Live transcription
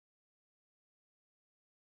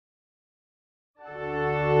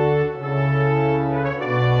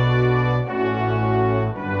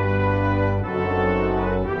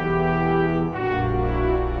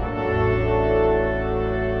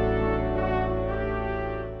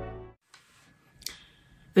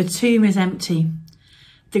The tomb is empty.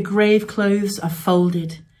 The grave clothes are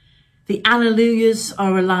folded. The alleluias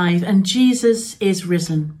are alive, and Jesus is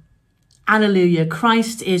risen. Alleluia,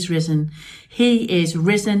 Christ is risen. He is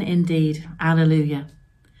risen indeed. Alleluia.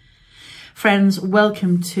 Friends,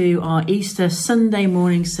 welcome to our Easter Sunday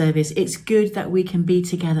morning service. It's good that we can be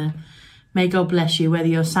together. May God bless you, whether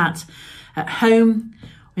you're sat at home,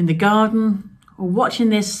 in the garden, or watching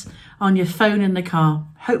this on your phone in the car,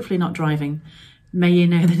 hopefully not driving. May you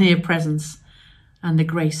know the near presence and the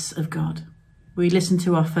grace of God. We listen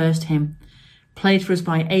to our first hymn, played for us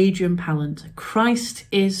by Adrian Pallant. Christ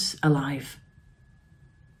is alive.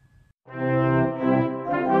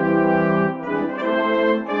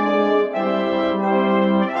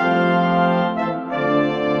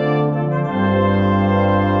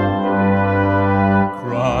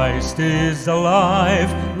 Christ is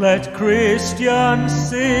alive, let Christians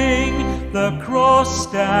sing. The cross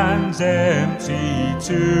stands empty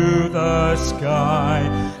to the sky.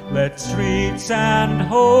 Let streets and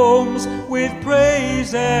homes with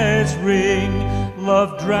praises ring.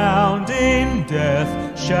 Love drowned in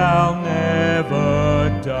death shall never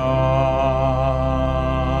die.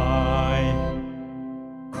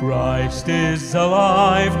 Christ is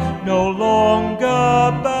alive, no longer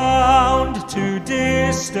bound to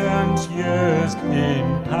distant years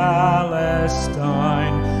in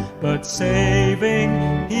Palestine, but saving,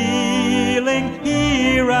 healing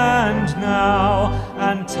here and now,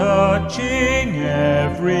 and touching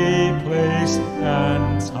every place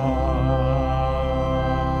and time.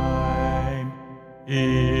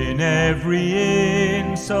 In every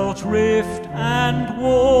insult, rift and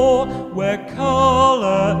war, where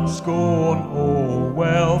colour, scorn, or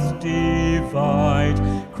wealth divide,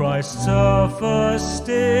 Christ suffers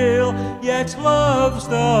still, yet loves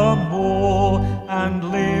the more, and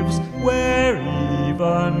lives where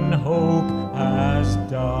even hope has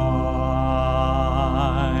died.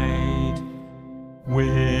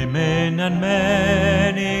 Women and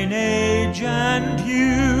men in age and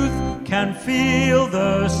youth can feel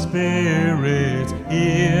the Spirit,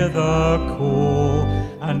 hear the call,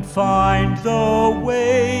 and find the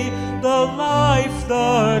way, the life,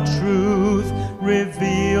 the truth,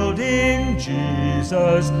 revealed in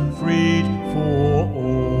Jesus, freed for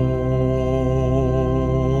all.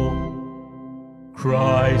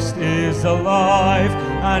 Christ is alive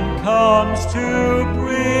and comes to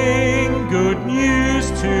bring good news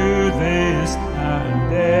to this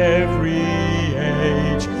and every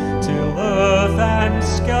age, till earth and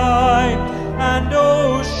sky and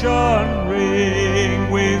ocean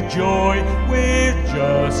ring with joy, with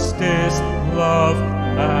justice, love,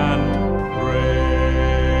 and praise.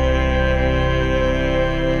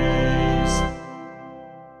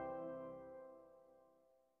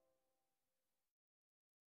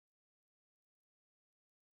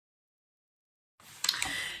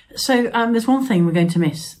 So there's one thing we're going to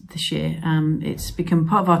miss this year. It's become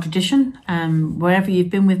part of our tradition. Wherever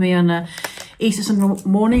you've been with me on a Easter Sunday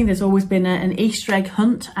morning, there's always been an Easter egg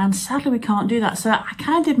hunt, and sadly we can't do that. So I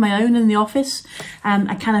kind of did my own in the office.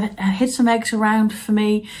 I kind of hid some eggs around for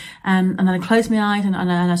me, and then I closed my eyes and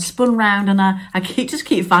I spun round, and I just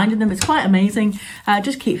keep finding them. It's quite amazing.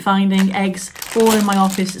 Just keep finding eggs all in my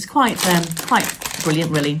office. It's quite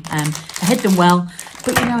brilliant, really. I hid them well,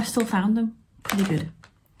 but I still found them. Pretty good.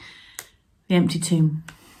 The empty tomb.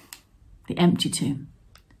 The empty tomb.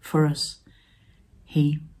 For us,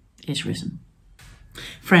 he is risen.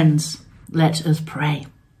 Friends, let us pray.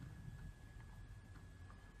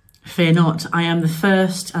 Fear not, I am the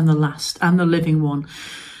first and the last and the living one.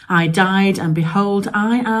 I died, and behold,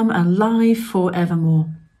 I am alive for evermore.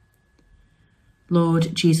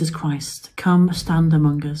 Lord Jesus Christ, come stand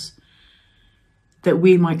among us, that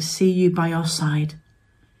we might see you by our side,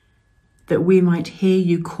 that we might hear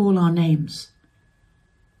you call our names,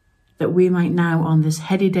 that we might now on this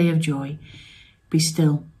heady day of joy be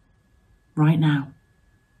still right now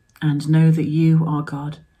and know that you are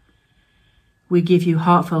God. We give you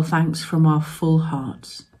heartfelt thanks from our full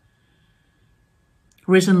hearts.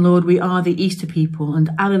 Risen Lord, we are the Easter people,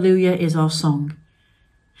 and Alleluia is our song.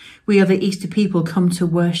 We are the Easter people come to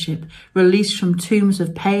worship, released from tombs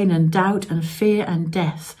of pain and doubt and fear and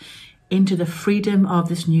death into the freedom of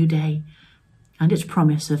this new day and its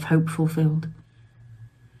promise of hope fulfilled.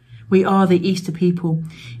 We are the Easter people,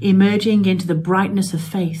 emerging into the brightness of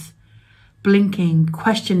faith, blinking,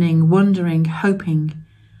 questioning, wondering, hoping.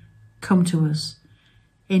 Come to us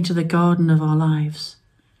into the garden of our lives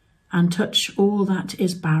and touch all that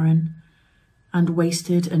is barren and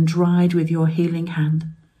wasted and dried with your healing hand.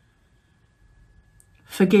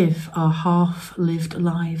 Forgive our half-lived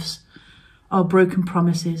lives, our broken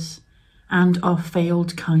promises, and our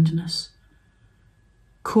failed kindness.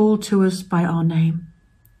 Call to us by our name,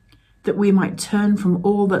 that we might turn from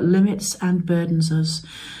all that limits and burdens us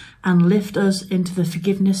and lift us into the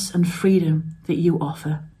forgiveness and freedom that you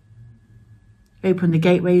offer. Open the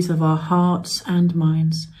gateways of our hearts and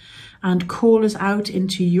minds and call us out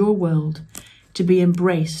into your world to be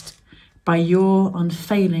embraced by your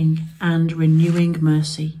unfailing and renewing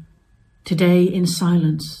mercy. Today in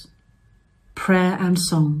silence, prayer and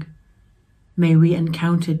song, may we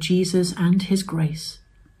encounter Jesus and his grace.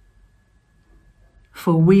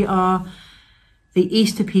 For we are the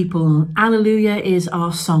Easter people. Alleluia is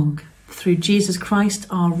our song. Through Jesus Christ,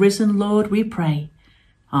 our risen Lord, we pray.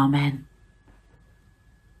 Amen.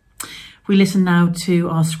 We listen now to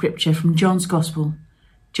our scripture from John's Gospel,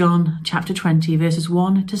 John chapter 20, verses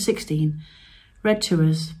 1 to 16, read to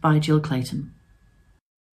us by Jill Clayton.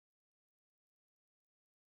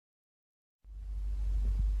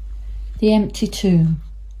 The empty tomb.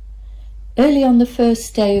 Early on the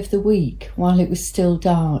first day of the week, while it was still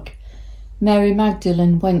dark, Mary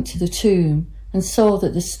Magdalene went to the tomb and saw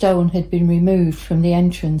that the stone had been removed from the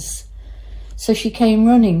entrance. So she came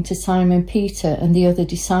running to Simon Peter and the other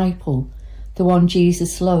disciple, the one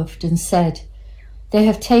Jesus loved, and said, "They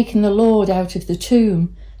have taken the Lord out of the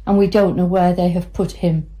tomb, and we don't know where they have put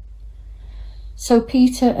him." So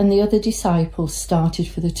Peter and the other disciple started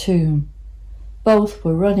for the tomb. Both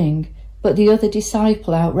were running, but the other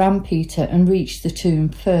disciple outran Peter and reached the tomb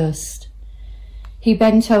first. He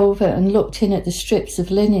bent over and looked in at the strips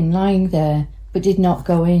of linen lying there, but did not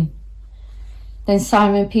go in. Then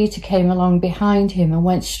Simon Peter came along behind him and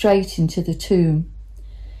went straight into the tomb.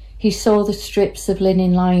 He saw the strips of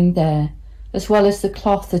linen lying there, as well as the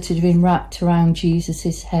cloth that had been wrapped around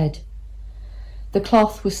Jesus' head. The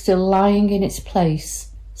cloth was still lying in its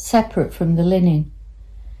place, separate from the linen.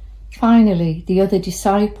 Finally, the other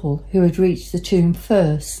disciple, who had reached the tomb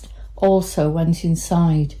first, also went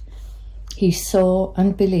inside. He saw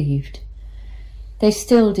and believed. They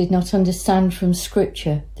still did not understand from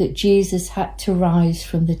Scripture that Jesus had to rise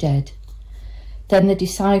from the dead. Then the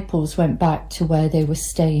disciples went back to where they were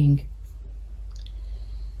staying.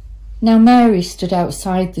 Now Mary stood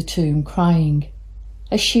outside the tomb crying.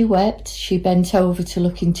 As she wept, she bent over to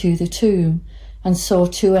look into the tomb and saw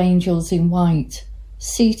two angels in white,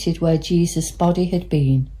 seated where Jesus' body had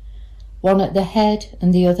been, one at the head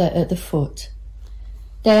and the other at the foot.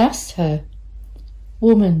 They asked her,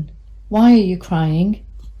 "Woman, why are you crying?"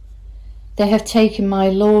 "They have taken my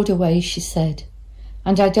Lord away," she said,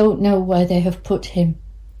 "and I don't know where they have put him."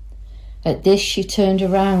 At this she turned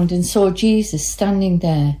around and saw Jesus standing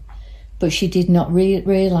there, but she did not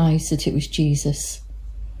realize that it was Jesus.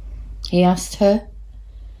 He asked her,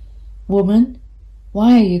 "Woman,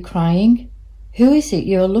 why are you crying? Who is it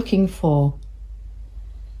you are looking for?"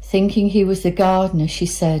 Thinking he was the gardener, she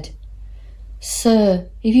said, "Sir,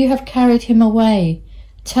 if you have carried him away,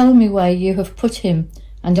 tell me where you have put him,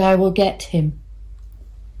 and I will get him."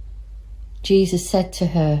 Jesus said to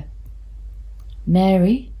her,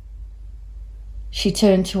 "Mary." She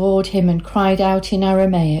turned toward him and cried out in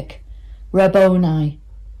Aramaic, "Rabboni,"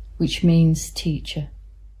 which means teacher.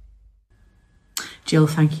 Jill,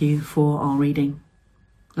 thank you for our reading.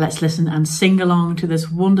 Let's listen and sing along to this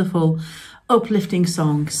wonderful, uplifting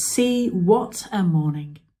song, See What a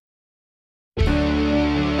Morning.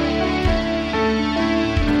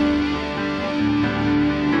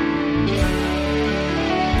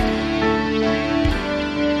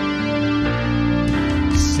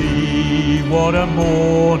 See what a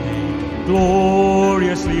morning,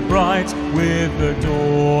 gloriously bright, with the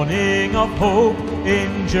dawning of hope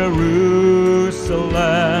in Jerusalem.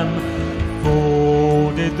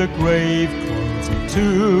 Folded the grave clothes, a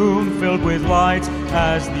tomb filled with light,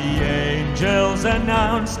 as the angels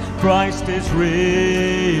announce Christ is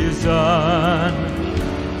risen.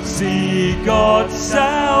 See God's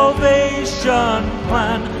salvation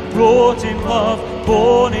plan, wrought in love,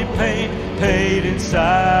 born in pain, paid in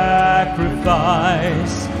sacrifice.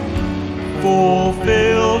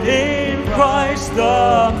 Fulfilled in Christ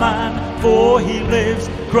the man, for he lives,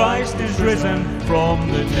 Christ is risen from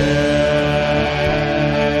the dead.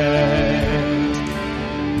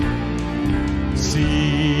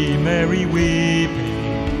 See Mary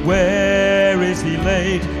weeping, where is he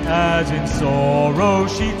laid? As in sorrow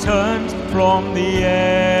she turns from the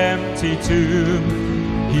empty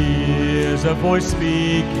tomb. Hears a voice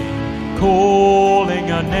speaking, calling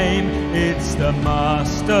a name. It's the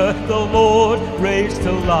Master, the Lord, raised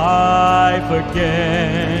to life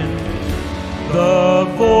again. The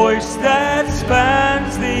voice that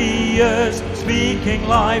spans the earth, speaking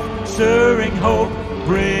life, stirring hope,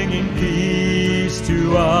 bringing peace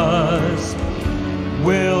to us,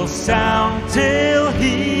 will sound till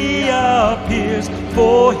he appears,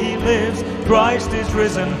 for he lives, Christ is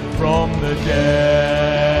risen from the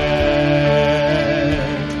dead.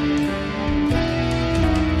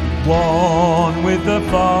 One with the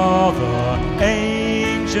Father,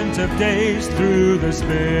 Ancient of Days, through the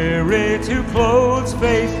Spirit who clothes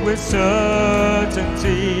faith with certainty,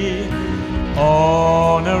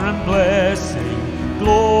 honor and blessing,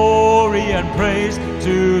 glory and praise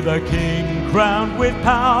to the King crowned with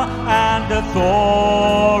power and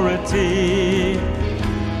authority.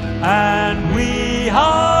 And we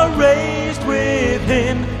are raised with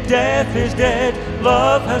him, death is dead,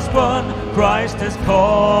 love has won, Christ has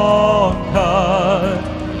conquered.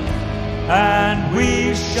 And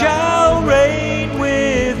we shall reign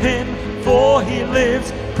with him, for he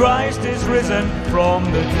lives, Christ is risen from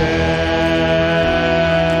the dead.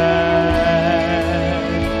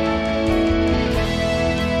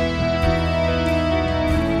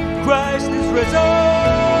 Christ is risen.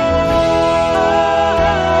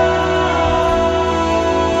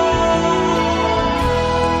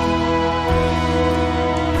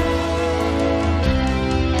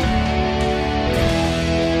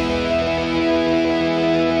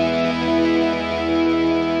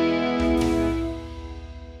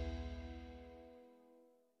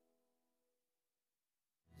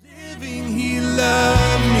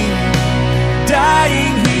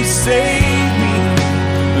 Saved me,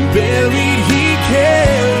 and buried he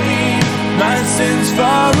carried my sins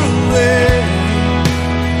far away.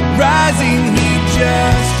 Rising he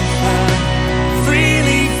justified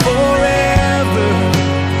freely forever.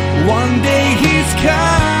 One day he's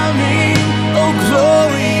coming, oh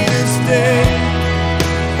glorious day,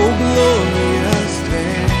 oh glorious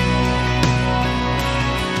day.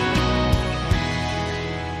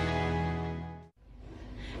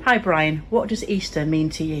 Hi Brian, what does Easter mean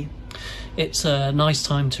to you? It's a nice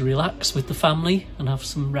time to relax with the family and have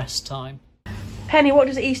some rest time. Penny, what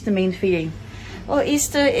does Easter mean for you? Well,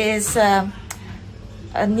 Easter is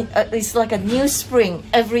it's like a new spring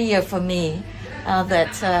every year for me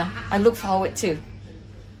that I look forward to.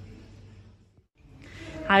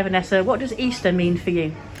 Hi Vanessa, what does Easter mean for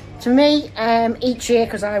you? To me, each year,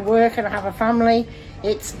 because I work and I have a family,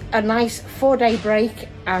 it's a nice 4-day break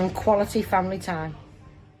and quality family time.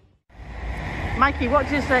 Mikey, what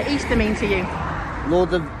does Easter mean to you?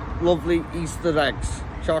 Load of lovely Easter eggs,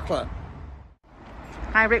 chocolate.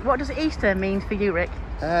 Hi Rick, what does Easter mean for you, Rick?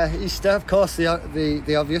 Easter, of course,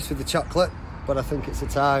 the obvious with the chocolate, but I think it's a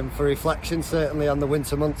time for reflection, certainly on the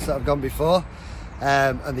winter months that have gone before,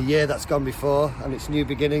 and the year that's gone before, and it's new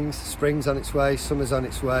beginnings. Spring's on its way, summer's on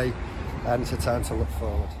its way, and it's a time to look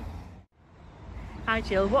forward. Hi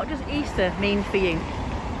Jill, what does Easter mean for you?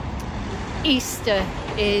 Easter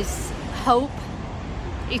is hope,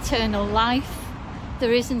 eternal life, the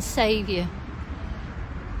risen Saviour.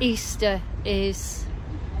 Easter is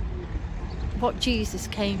what Jesus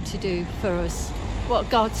came to do for us, what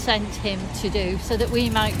God sent him to do, so that we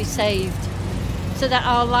might be saved, so that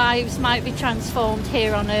our lives might be transformed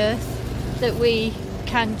here on earth, that we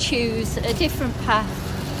can choose a different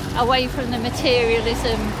path away from the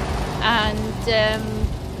materialism and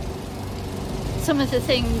some of the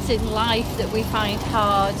things in life that we find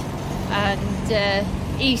hard. And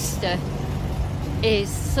Easter is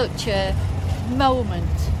such a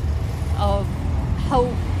moment of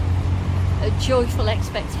hope, a joyful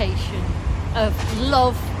expectation of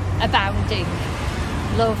love abounding,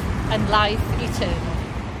 love and life eternal.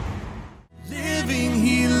 Living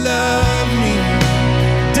he loved me,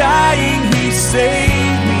 dying he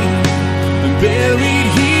saved me, and buried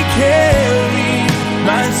he carried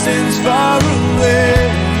my sins far away.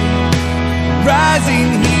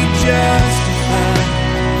 Rising he justified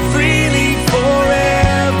freely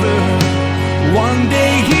forever. One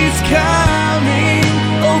day he's coming,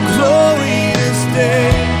 oh glorious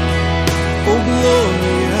day, oh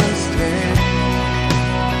glorious day.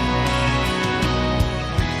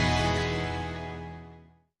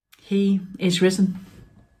 He is risen.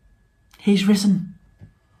 He's risen.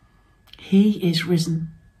 He is risen.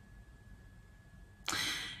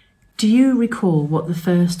 Do you recall what the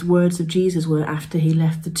first words of Jesus were after he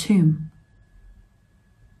left the tomb?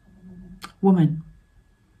 Woman,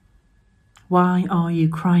 why are you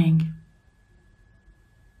crying?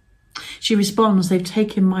 She responds, they've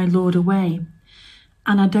taken my Lord away,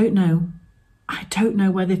 and I don't know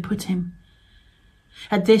where they've put him.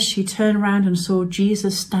 At this, she turned round and saw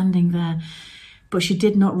Jesus standing there, but she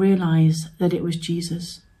did not realise that it was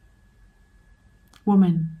Jesus.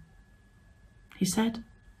 Woman, he said,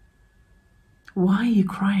 why are you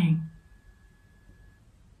crying?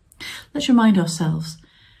 Let's remind ourselves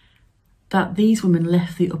that these women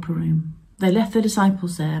left the upper room. They left their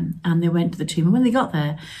disciples there and they went to the tomb. And when they got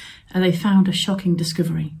there, they found a shocking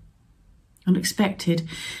discovery. Unexpected,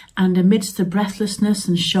 and amidst the breathlessness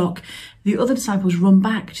and shock, the other disciples run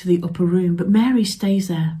back to the upper room, but Mary stays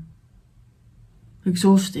there,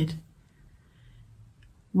 exhausted,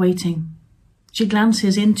 waiting. She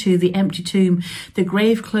glances into the empty tomb. The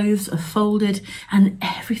grave clothes are folded and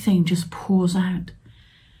everything just pours out.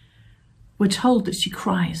 We're told that she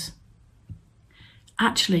cries.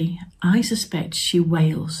 Actually, I suspect she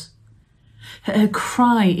wails. Her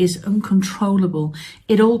cry is uncontrollable.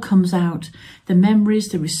 It all comes out. The memories,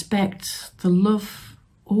 the respect, the love,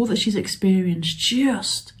 all that she's experienced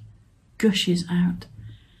just gushes out.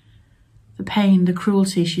 The pain, the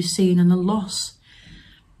cruelty she's seen, and the loss.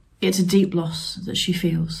 It's a deep loss that she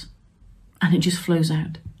feels, and it just flows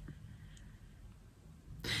out.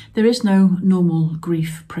 There is no normal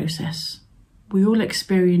grief process. We all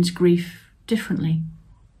experience grief differently.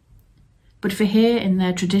 But for here in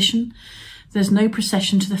their tradition, there's no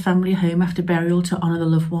procession to the family home after burial to honour the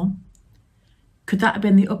loved one. Could that have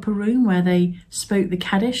been the upper room where they spoke the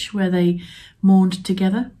Kaddish, where they mourned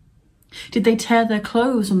together? Did they tear their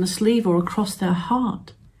clothes on the sleeve or across their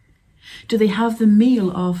heart? Do they have the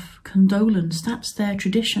meal of condolence? That's their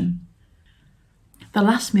tradition. The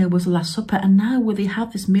last meal was the Last Supper, and now will they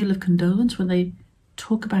have this meal of condolence when they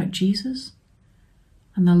talk about Jesus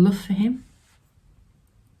and their love for him?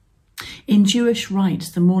 In Jewish rites,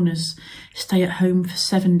 the mourners stay at home for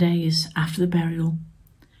 7 days after the burial.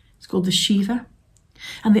 It's called the Shiva,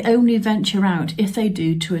 and they only venture out, if they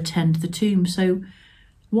do, to attend the tomb. So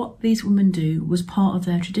what these women do was part of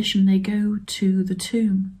their tradition. They go to the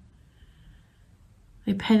tomb.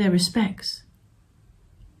 They pay their respects.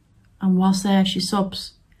 And whilst there, she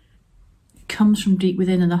sobs. It comes from deep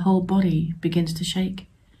within and the whole body begins to shake.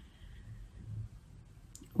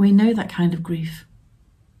 We know that kind of grief.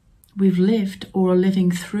 We've lived or are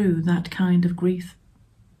living through that kind of grief.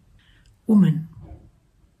 Woman,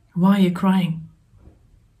 why are you crying?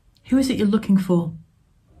 Who is it you're looking for?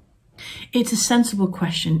 It's a sensible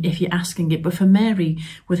question if you're asking it, but for Mary,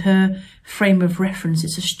 with her frame of reference,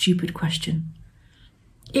 it's a stupid question.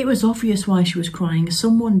 It was obvious why she was crying.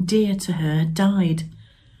 Someone dear to her had died.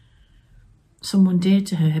 Someone dear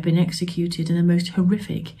to her had been executed in the most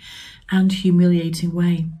horrific and humiliating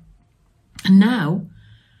way. And now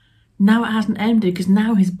it hasn't ended, because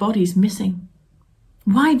now his body's missing.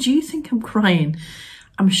 Why do you think I'm crying?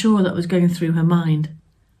 I'm sure that was going through her mind.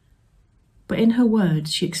 But in her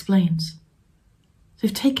words, she explains.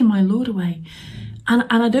 They've taken my Lord away, and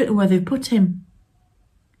I don't know where they've put him.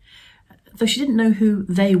 Though she didn't know who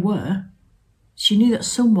they were, she knew that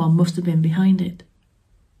someone must have been behind it.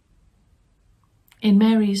 In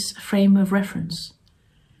Mary's frame of reference,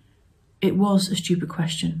 it was a stupid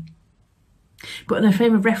question. But in the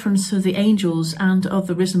frame of reference of the angels and of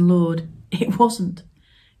the risen Lord, it wasn't.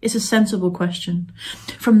 It's a sensible question.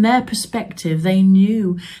 From their perspective, they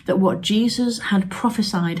knew that what Jesus had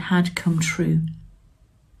prophesied had come true.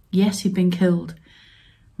 Yes, he'd been killed,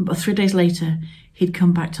 but 3 days later, he'd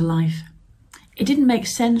come back to life. It didn't make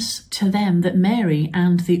sense to them that Mary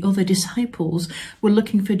and the other disciples were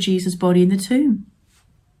looking for Jesus' body in the tomb.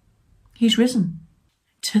 He's risen.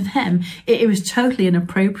 To them, it was totally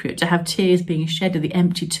inappropriate to have tears being shed at the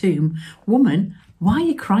empty tomb. Woman, why are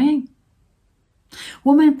you crying?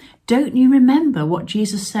 Woman, don't you remember what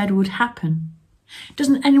Jesus said would happen?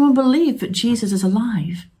 Doesn't anyone believe that Jesus is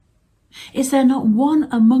alive? Is there not one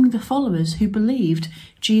among the followers who believed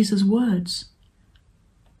Jesus' words?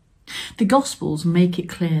 The Gospels make it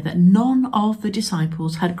clear that none of the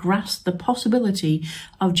disciples had grasped the possibility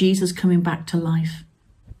of Jesus coming back to life.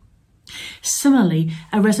 Similarly,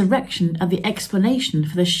 a resurrection and the explanation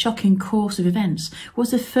for the shocking course of events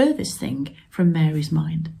was the furthest thing from Mary's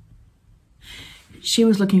mind. She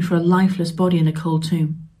was looking for a lifeless body in a cold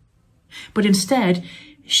tomb. But instead,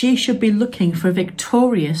 she should be looking for a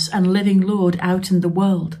victorious and living Lord out in the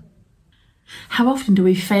world. How often do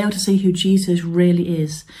we fail to see who Jesus really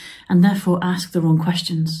is, and therefore ask the wrong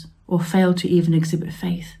questions, or fail to even exhibit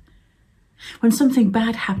faith? When something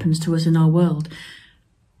bad happens to us in our world,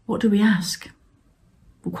 what do we ask?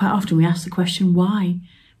 Well, quite often we ask the question, why?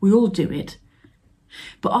 We all do it.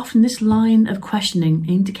 But often this line of questioning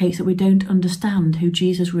indicates that we don't understand who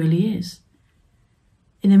Jesus really is.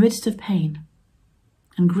 In the midst of pain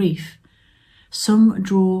and grief, some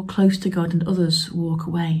draw close to God and others walk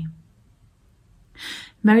away.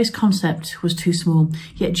 Mary's concept was too small,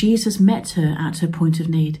 yet Jesus met her at her point of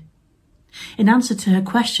need. In answer to her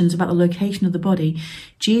questions about the location of the body,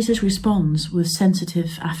 Jesus responds with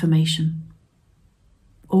sensitive affirmation.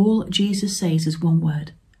 all Jesus says is one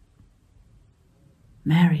word.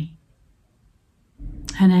 Mary.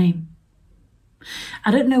 Her name.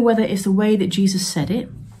 I don't know whether it's the way that Jesus said it,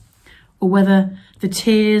 or whether the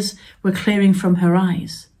tears were clearing from her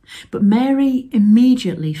eyes, but Mary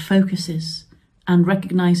immediately focuses and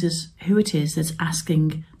recognises who it is that's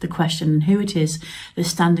asking the question and who it is that's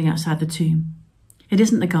standing outside the tomb. It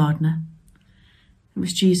isn't the gardener. It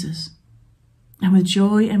was Jesus. And with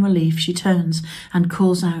joy and relief, she turns and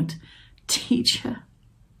calls out, "Teacher."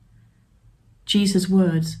 Jesus'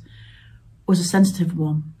 words was a sensitive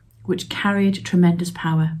one, which carried tremendous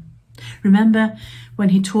power. Remember when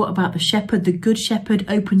he taught about the shepherd, the good shepherd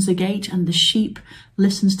opens the gate and the sheep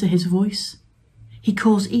listens to his voice? He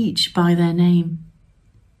calls each by their name.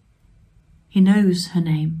 He knows her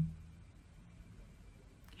name.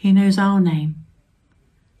 He knows our name,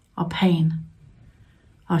 our pain,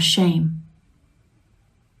 our shame.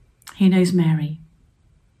 He knows Mary,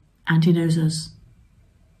 and he knows us.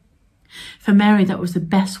 For Mary, that was the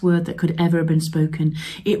best word that could ever have been spoken.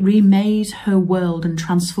 It remade her world and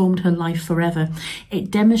transformed her life forever.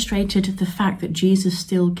 It demonstrated the fact that Jesus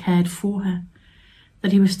still cared for her,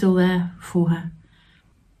 that he was still there for her.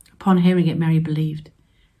 Upon hearing it, Mary believed.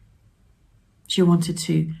 She wanted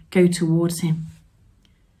to go towards him.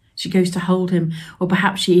 She goes to hold him, or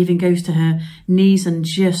perhaps she even goes to her knees and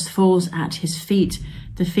just falls at his feet,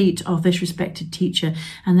 the feet of this respected teacher.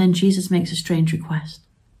 And then Jesus makes a strange request.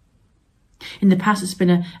 In the past, it's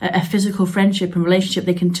been a physical friendship and relationship.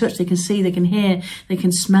 They can touch, they can see, they can hear, they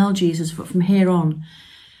can smell Jesus. But from here on,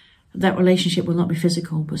 that relationship will not be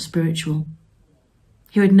physical, but spiritual.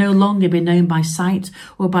 He would no longer be known by sight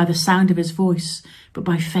or by the sound of his voice, but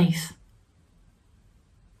by faith.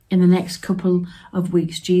 In the next couple of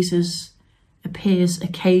weeks, Jesus appears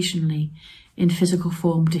occasionally in physical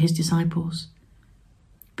form to his disciples.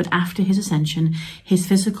 But after his ascension, his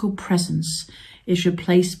physical presence is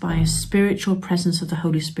replaced by a spiritual presence of the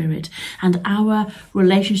Holy Spirit. And our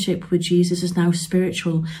relationship with Jesus is now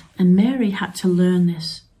spiritual. And Mary had to learn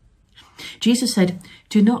this. Jesus said,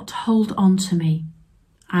 "Do not hold on to me.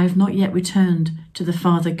 I have not yet returned to the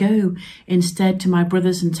Father. Go instead to my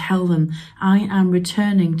brothers and tell them, I am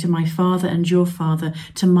returning to my Father and your Father,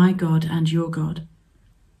 to my God and your God."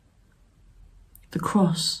 The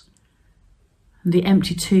cross and the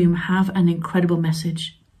empty tomb have an incredible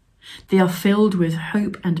message. They are filled with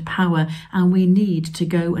hope and power, and we need to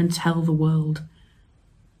go and tell the world.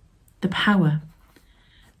 The power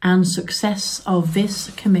and success of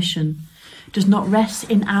this commission does not rest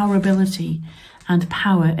in our ability and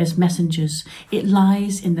power as messengers. It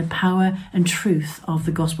lies in the power and truth of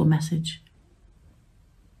the gospel message.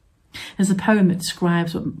 There's a poem that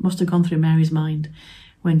describes what must have gone through Mary's mind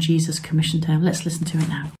when Jesus commissioned her. Let's listen to it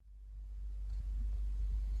now.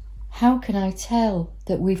 How can I tell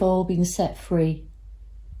that we've all been set free?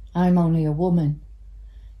 I'm only a woman.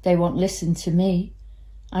 They won't listen to me.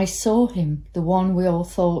 I saw him, the one we all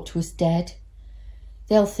thought was dead.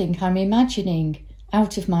 They'll think I'm imagining,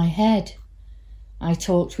 out of my head. I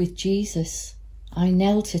talked with Jesus. I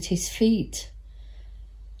knelt at his feet.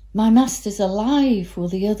 My master's alive. Will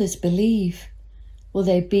the others believe? Will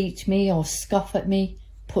they beat me or scoff at me,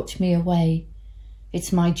 put me away?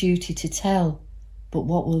 It's my duty to tell, but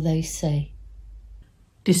what will they say?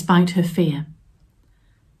 Despite her fear,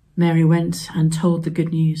 Mary went and told the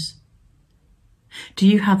good news. Do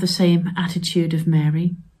you have the same attitude of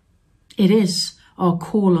Mary? It is our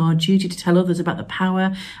call, our duty to tell others about the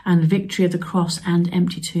power and victory of the cross and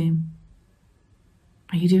empty tomb.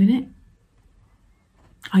 Are you doing it?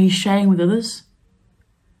 Are you sharing with others?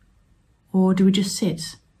 Or do we just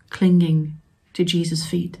sit clinging to Jesus'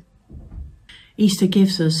 feet? Easter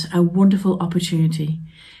gives us a wonderful opportunity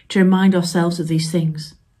to remind ourselves of these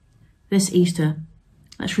things. This Easter,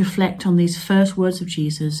 let's reflect on these first words of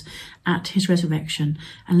Jesus at his resurrection,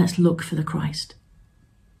 and let's look for the Christ.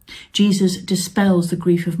 Jesus dispels the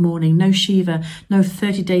grief of mourning. No Shiva, no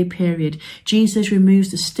 30-day period. Jesus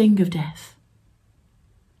removes the sting of death.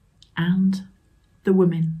 And the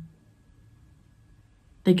women.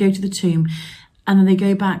 They go to the tomb and then they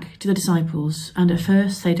go back to the disciples, and at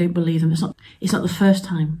first they don't believe them. It's not the first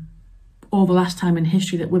time or the last time in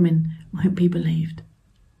history that women won't be believed.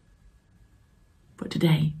 But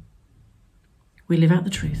today, we live out the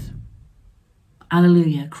truth.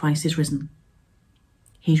 Alleluia, Christ is risen.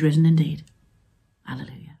 He's risen indeed.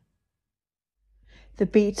 Alleluia. The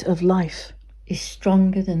beat of life Is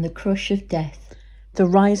stronger than the crush of death. the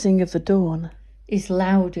rising of the dawn, Is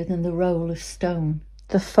louder than the roll of stone.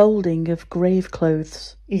 the folding of grave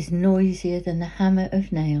clothes, Is noisier than the hammer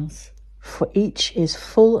of nails. for each is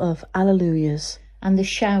full of alleluias. and the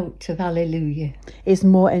shout of Alleluia is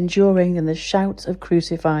more enduring than the shout of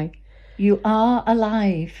Crucify. You are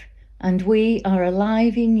alive, and we are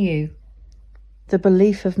alive in you. The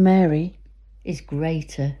belief of Mary is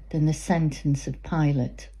greater than the sentence of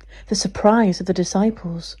Pilate. The surprise of the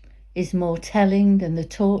disciples is more telling than the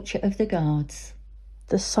torture of the guards.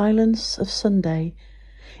 The silence of Sunday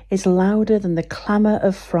is louder than the clamour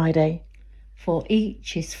of Friday. For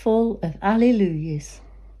each is full of Alleluias.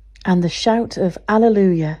 And the shout of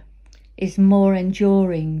Alleluia is more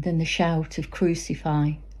enduring than the shout of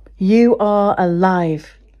Crucify. You are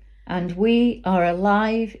alive. And we are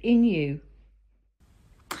alive in you.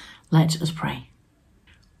 Let us pray.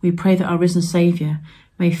 We pray that our risen Saviour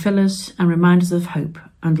may fill us and remind us of hope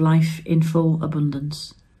and life in full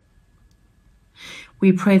abundance.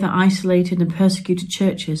 We pray that isolated and persecuted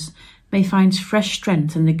churches may find fresh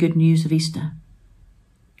strength in the good news of Easter.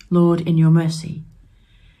 Lord, in your mercy,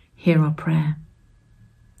 hear our prayer.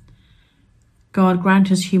 God,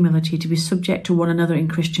 grant us humility to be subject to one another in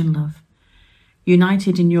Christian love,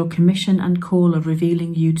 united in your commission and call of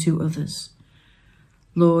revealing you to others.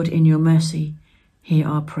 Lord, in your mercy, hear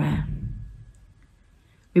our prayer.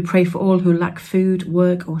 We pray for all who lack food,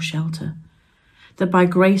 work or shelter, that by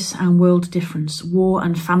grace and world difference, war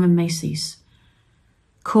and famine may cease.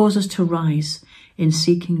 Cause us to rise in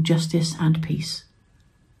seeking justice and peace.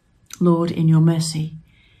 Lord, in your mercy,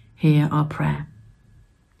 hear our prayer.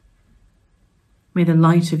 May the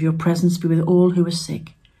light of your presence be with all who are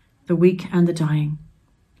sick, the weak and the dying,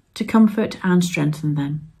 to comfort and strengthen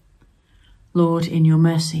them. Lord, in your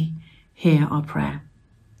mercy, hear our prayer.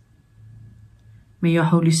 May your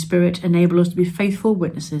Holy Spirit enable us to be faithful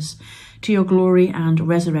witnesses to your glory and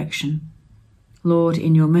resurrection. Lord,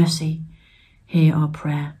 in your mercy, hear our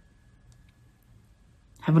prayer.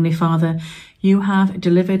 Heavenly Father, you have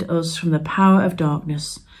delivered us from the power of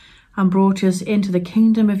darkness and brought us into the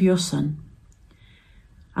kingdom of your Son.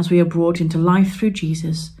 As we are brought into life through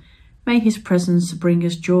Jesus, may his presence bring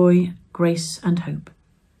us joy, grace and hope.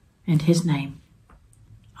 In his name,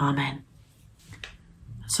 amen.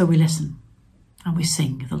 So we listen and we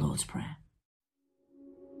sing the Lord's Prayer.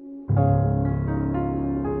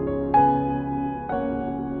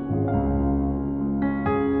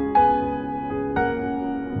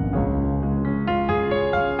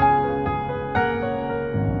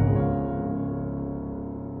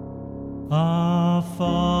 Our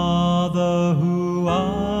Father who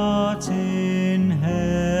art in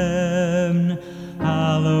heaven,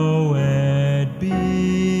 hallowed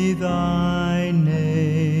be thy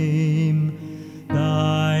name.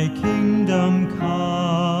 Thy kingdom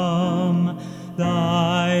come,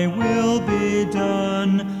 thy will be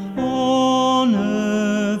done on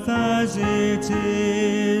earth as it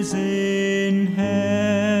is in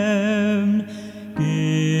heaven.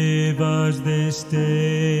 Give us this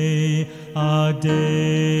day our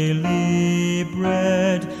daily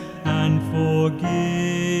bread, and forgive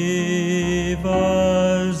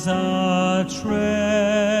us our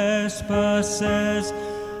trespasses,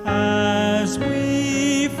 as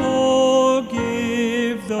we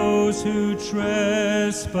forgive those who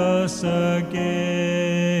trespass against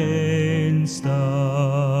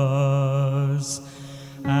us.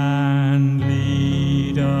 And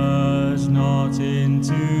lead us not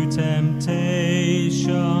into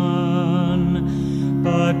temptation,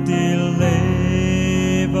 but deliver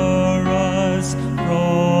us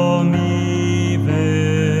from evil.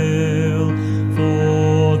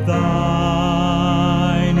 For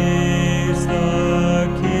thine is the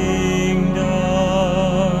kingdom,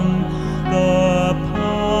 the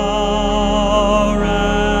power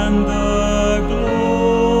and the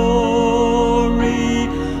glory,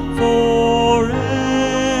 forever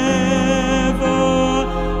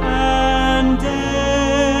and ever.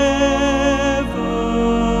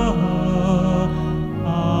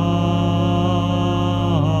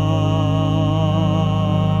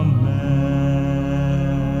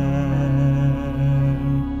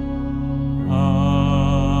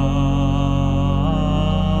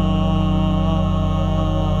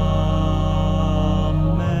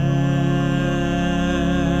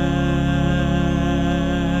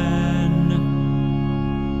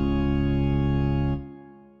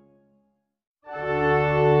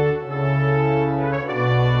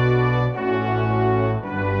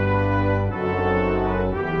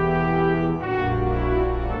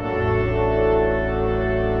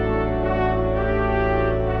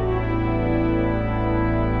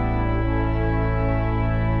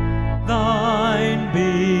 Thine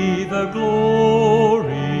be the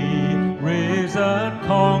glory, risen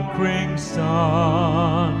conquering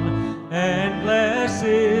Son. Endless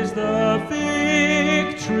is the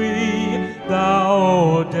victory thou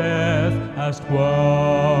hast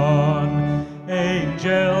won.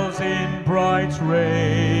 Angels in bright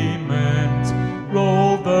raiment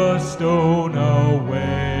roll the stone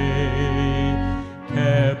away,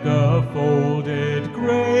 kept the folded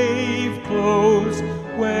grave close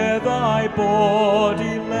where thy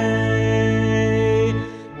body lay.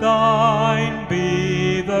 Thine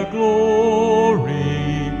be the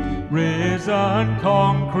glory, risen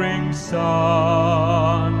conquering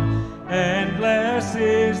Son. Endless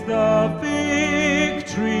is the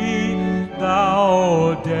victory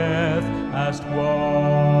thou, death, hast won.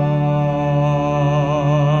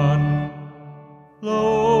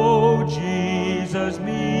 Lo, Jesus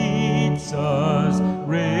meets us,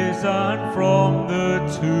 risen from the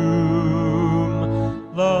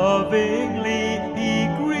tomb. Lovingly he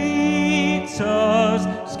greets us,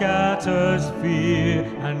 scatters fear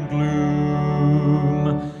and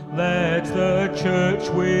gloom. Let the church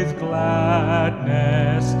with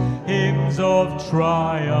gladness hymns of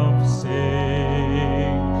triumph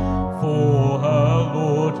sing. For her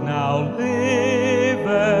Lord now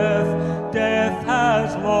liveth, death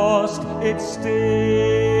has lost its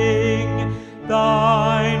sting.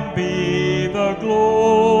 Thine be the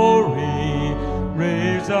glory,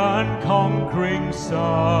 risen conquering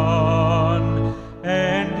Son.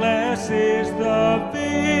 Endless is the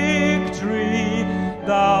victory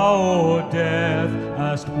thou, death,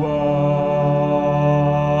 hast won.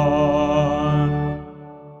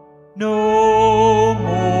 No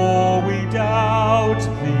more we doubt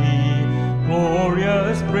thee,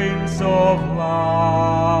 glorious Prince of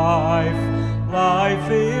life. Life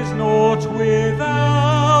is naught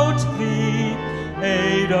without thee,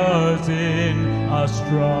 aid us in our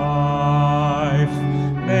strife.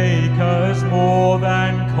 Make us more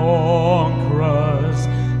than conquerors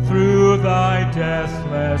through thy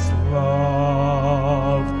deathless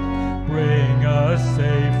love. Bring us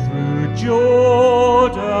safe through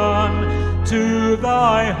Jordan to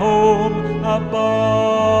thy home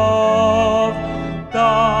above.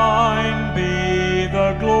 Thine be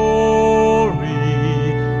the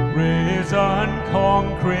glory, risen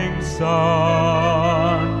conquering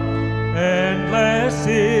Son. Endless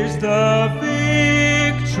is the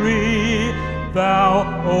victory thou,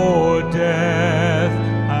 O death,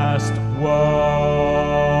 hast won.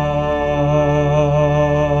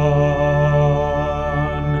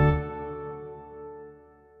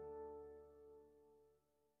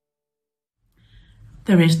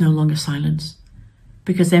 There is no longer silence,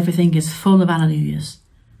 because everything is full of alleluias.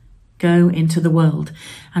 Go into the world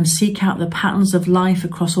and seek out the patterns of life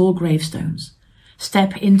across all gravestones.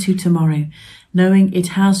 Step into tomorrow, knowing it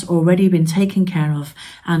has already been taken care of,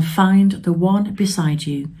 and find the one beside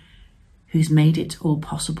you who's made it all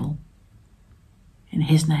possible. In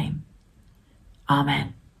his name,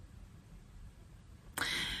 amen.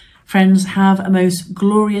 Friends, have a most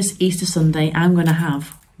glorious Easter Sunday. I'm going to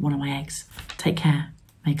have one of my eggs. Take care.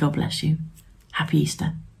 May God bless you. Happy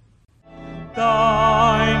Easter.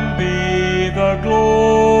 Thine be the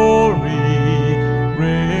glory,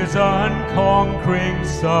 risen conquering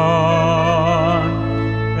Son.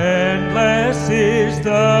 Endless is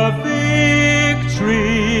the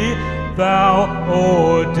victory thou,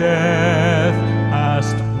 O death,